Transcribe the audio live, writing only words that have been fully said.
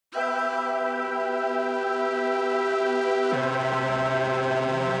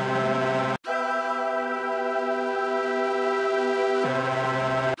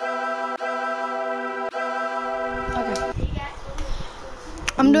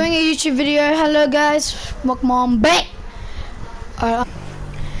doing a YouTube video. Hello guys, welcome on back.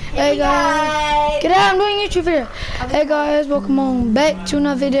 Hey guys, get out! I'm doing a YouTube video. Hey guys, welcome on back to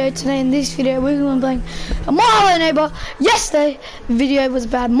another video. Today in this video we're going to be playing a more Hello Neighbor. Yesterday the video was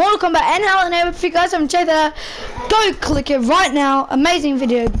about Mortal Kombat and Hello Neighbor. If you guys haven't checked that out, go click it right now. Amazing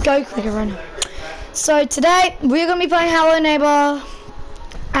video. Go click it right now. So today we're going to be playing Hello Neighbor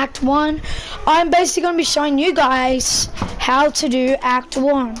Act 1. I'm basically going to be showing you guys how to do Act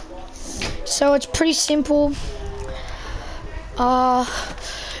 1. So it's pretty simple. You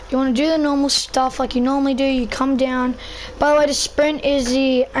want to do the normal stuff like you normally do. You come down. By the way, the sprint is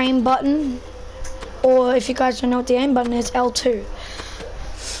the aim button, or if you guys don't know what the aim button is, L2.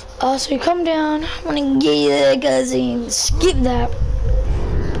 So you come down. I want to get you there, guys, and skip that.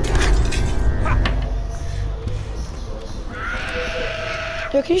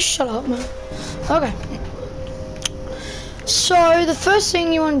 Yo, can you shut up, man? Okay. So the first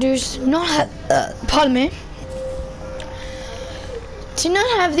thing you want to do is not have, pardon me. To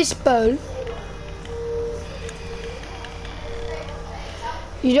not have this bowl,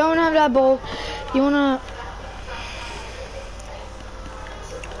 you don't have that bowl. You wanna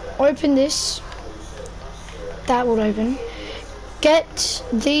open this. That will open. Get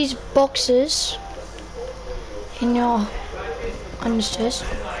these boxes in your understairs.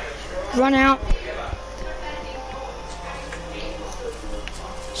 Run out.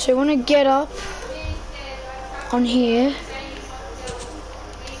 So you wanna get up on here.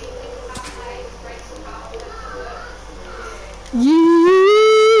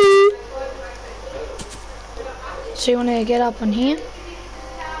 So you want to get up on here.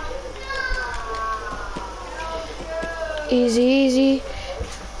 Easy, easy.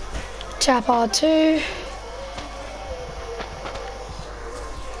 Tap R2.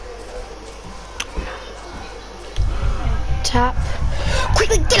 Tap.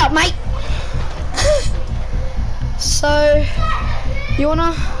 Quickly get up, mate. So you want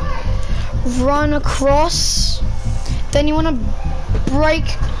to run across. Then you want to break.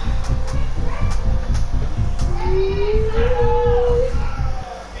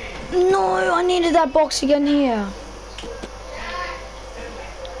 No, I needed that box again here.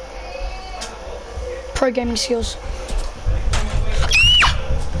 Pro gaming skills.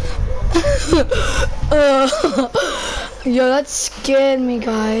 Yo, that scared me,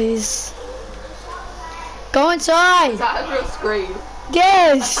 guys. Go inside. That was real scream.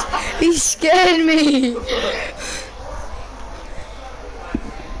 Yes, he scared me.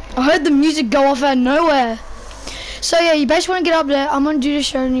 I heard the music go off out of nowhere. So yeah, you basically want to get up there. I'm going to do the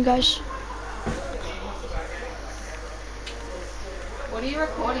show on you guys. What are you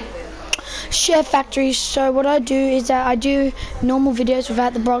recording with? SHAREfactory. So what I do is that I do normal videos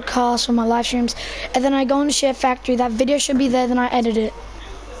without the broadcast or my live streams. And then I go into SHAREfactory. That video should be there, then I edit it.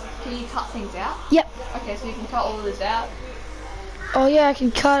 Can you cut things out? Yep. Okay, so you can cut all of this out? Oh yeah, I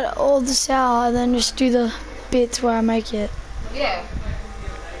can cut all this out and then just do the bits where I make it. Yeah.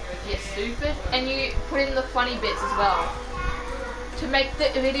 Yeah, stupid. And you put in the funny bits as well. To make the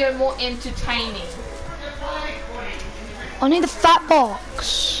video more entertaining. I need the fat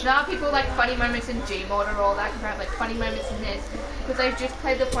box. Now people like funny moments in Gmod and all that crap, like funny moments in this. Because they've just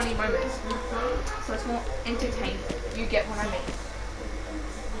played the funny moments. So it's more entertaining. You get what I mean.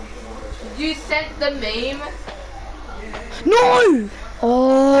 You sent the meme? No!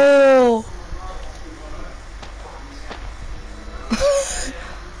 Oh!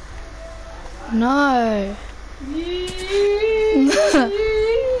 No.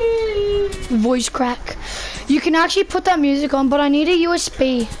 Voice crack. You can actually put that music on, but I need a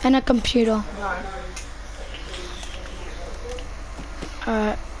USB and a computer. No.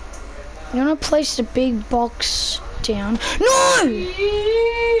 Alright. You want to place the big box down? No!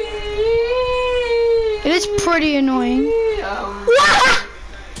 It is pretty annoying.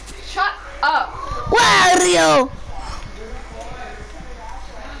 Shut up. Wario!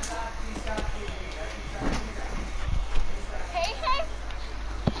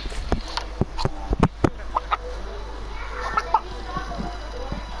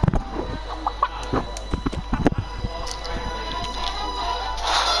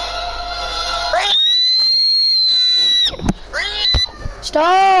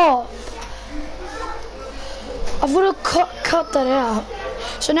 Stop! I've got to cut that out.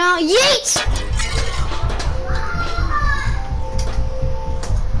 So now, yeet!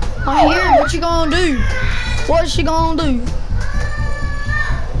 I hear what you gonna do? What's she gonna do?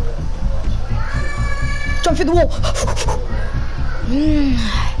 Jump through the wall.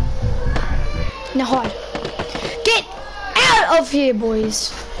 Now hide. Get out of here,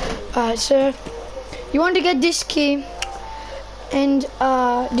 boys. Alright, so you want to get this key. And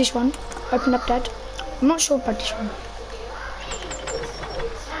this one. Open up that. I'm not sure about this one.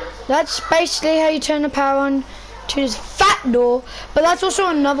 That's basically how you turn the power on to this fat door, but that's also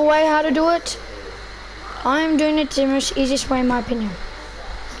another way how to do it. I'm doing it the most easiest way in my opinion.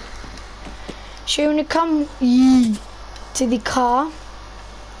 So you're gonna come to the car,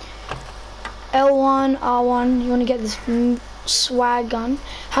 L1, R1, you wanna get this swag gun.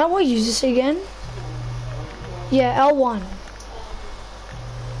 How do I use this again? Yeah, L1.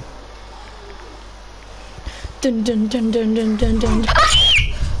 Dun dun dun dun dun dun dun.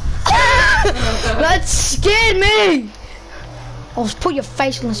 That scared me! Oh, put your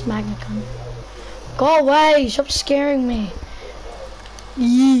face on this magnet gun. Go away, stop scaring me.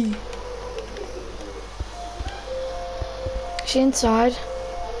 Yeah. Is he inside?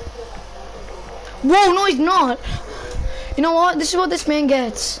 Whoa, no he's not! You know what? This is what this man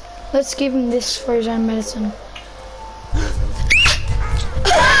gets. Let's give him this for his own medicine.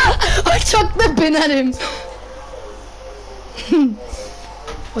 I chucked the bin at him.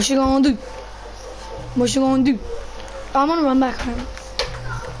 What's she gonna do? What's she gonna do? I'm gonna run back home.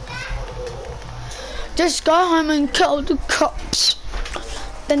 Just go home and kill the cops.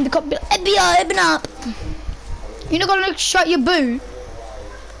 Then the cop be like, FBI, open up. You're not gonna shut your boot.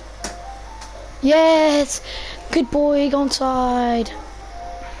 Yes. Good boy, go inside.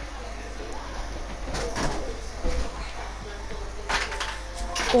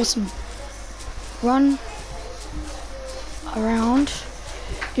 Awesome. Run around.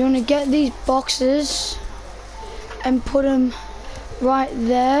 You want to get these boxes and put them right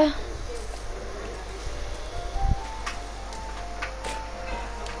there.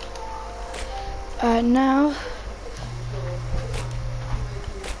 Now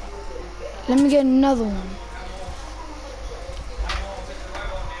let me get another one.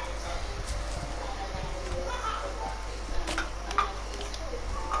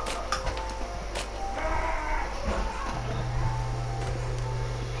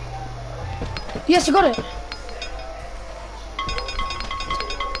 Yes, you got it.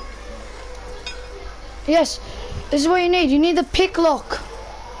 Yes, this is what you need. You need the pick lock.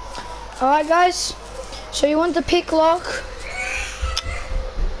 Alright guys, so you want the pick lock.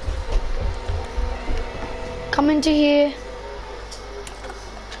 Come into here.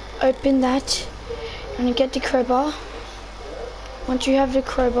 Open that. And get the crowbar. Once you have the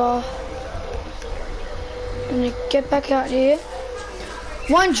crowbar, you're gonna get back out here.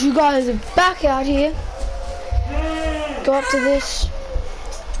 Once you guys are back out here, go up to this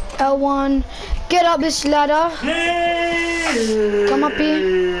L1, get up this ladder, come up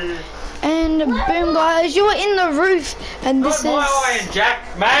here, and boom guys, you're in the roof, and this my is... way,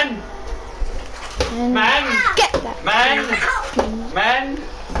 Jack, man! And Man! Get that! Man!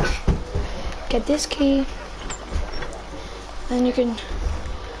 Get this key, and you can...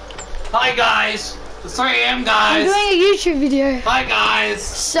 Hi guys! It's 3 AM I'm guys! doing a YouTube video. Hi guys!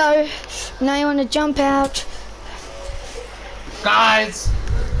 So, now you want to jump out. Guys!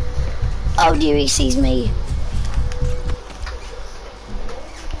 Oh dear, he sees me.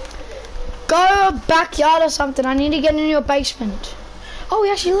 Go backyard or something. I need to get in your basement. Oh, he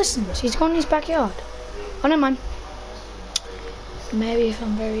actually listens. He's gone in his backyard. Oh, never mind. Maybe if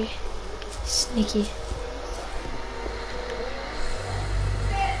I'm very sneaky.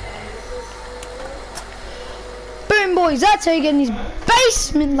 Boom, boys. That's how you get in his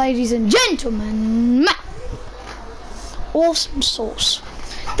basement, ladies and gentlemen. Awesome sauce.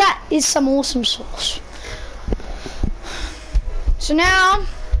 That is some awesome sauce. So now,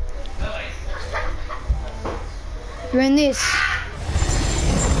 you're in this.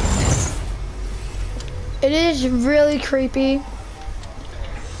 It is really creepy.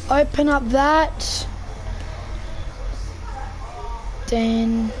 Open up that.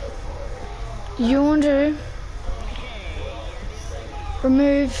 Then you want to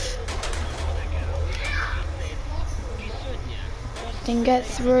remove. Then get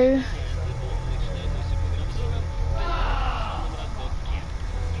through.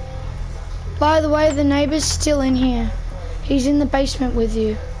 By the way, the neighbor's still in here. He's in the basement with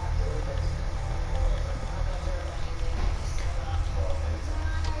you.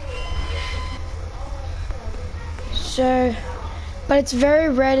 So, but it's very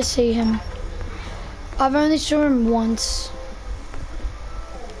rare to see him. I've only saw him once.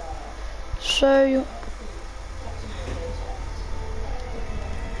 So,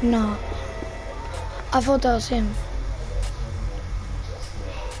 no. I thought that was him.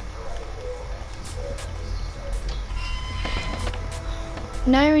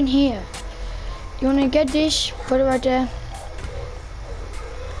 Now you're in here. You want to get this, put it right there.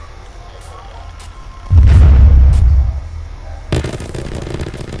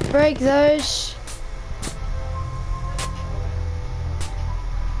 break those.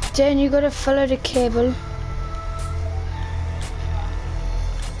 Then you gotta follow the cable.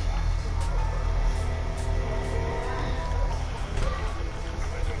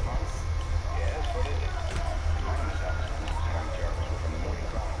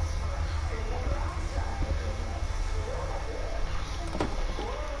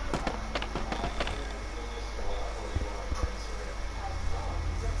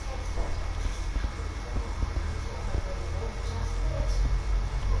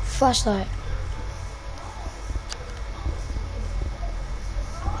 Flashlight.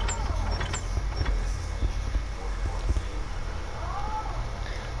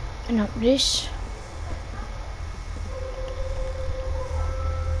 And up this.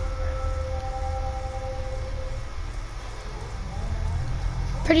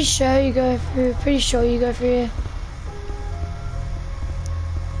 Pretty sure you go through here.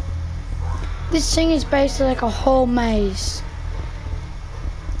 This thing is basically like a whole maze.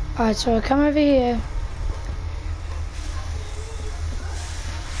 Alright, so I come over here.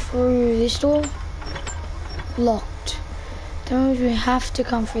 Through this door. Locked. That means we have to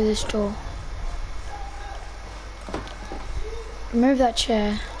come through this door. Remove that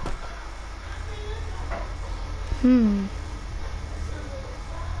chair.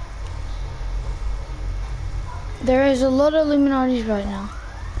 There is a lot of Illuminatis right now.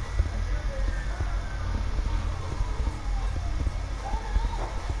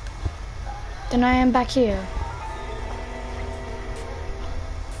 Then I am back here.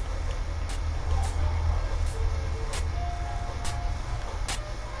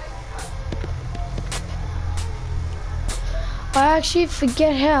 I actually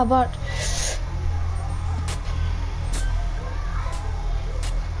forget how, but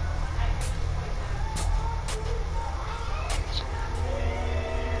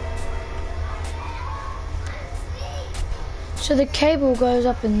so the cable goes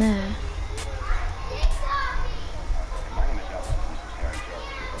up in there.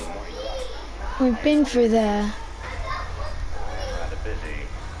 We've been through there.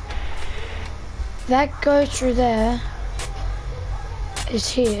 That goes through there. Is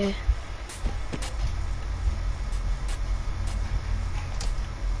here.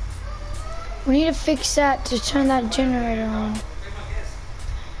 We need to fix that to turn that generator on.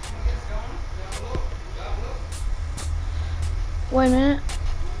 Wait a minute.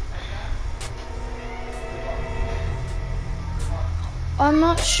 I'm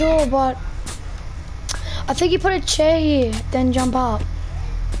not sure, but I think you put a chair here, then jump up.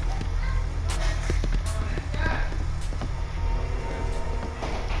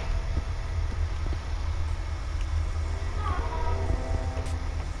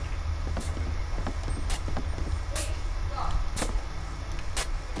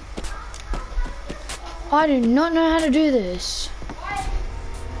 I do not know how to do this.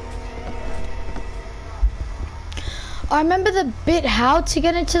 I remember the bit how to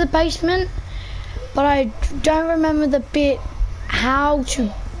get into the basement, but I don't remember the bit how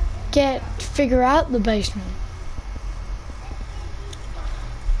to figure out the basement.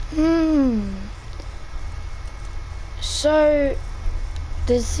 So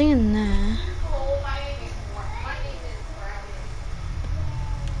there's a thing in there.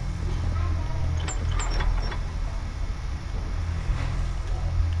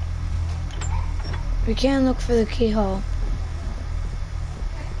 We can look for the keyhole.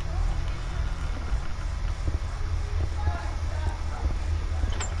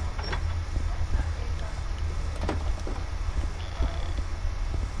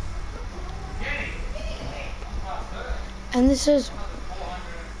 And this is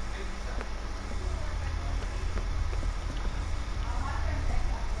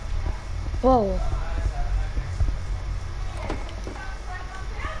whoa.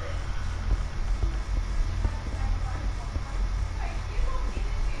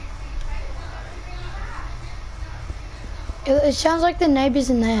 It sounds like the neighbor's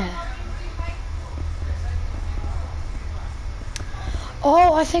in there.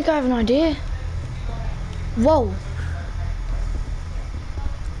 Oh, I think I have an idea. Whoa.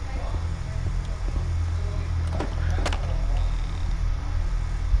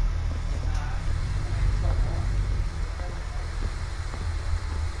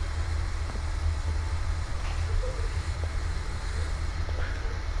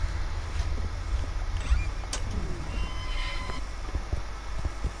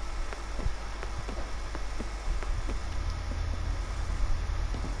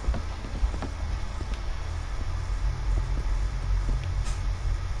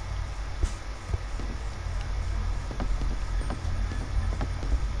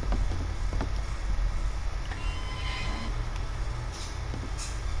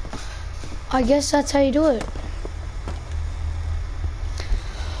 I guess that's how you do it.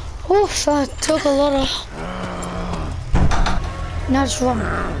 Oof, that took a lot of... Now it's wrong.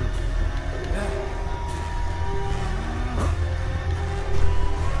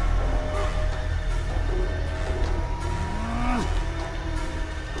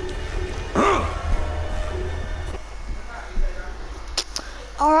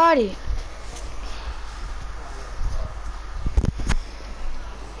 Alrighty.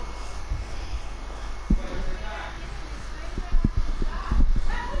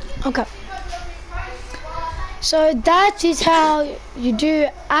 Okay. So that is how you do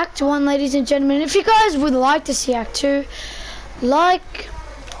Act 1, ladies and gentlemen. If you guys would like to see Act 2, like,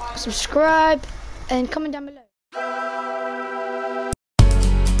 subscribe, and comment down below.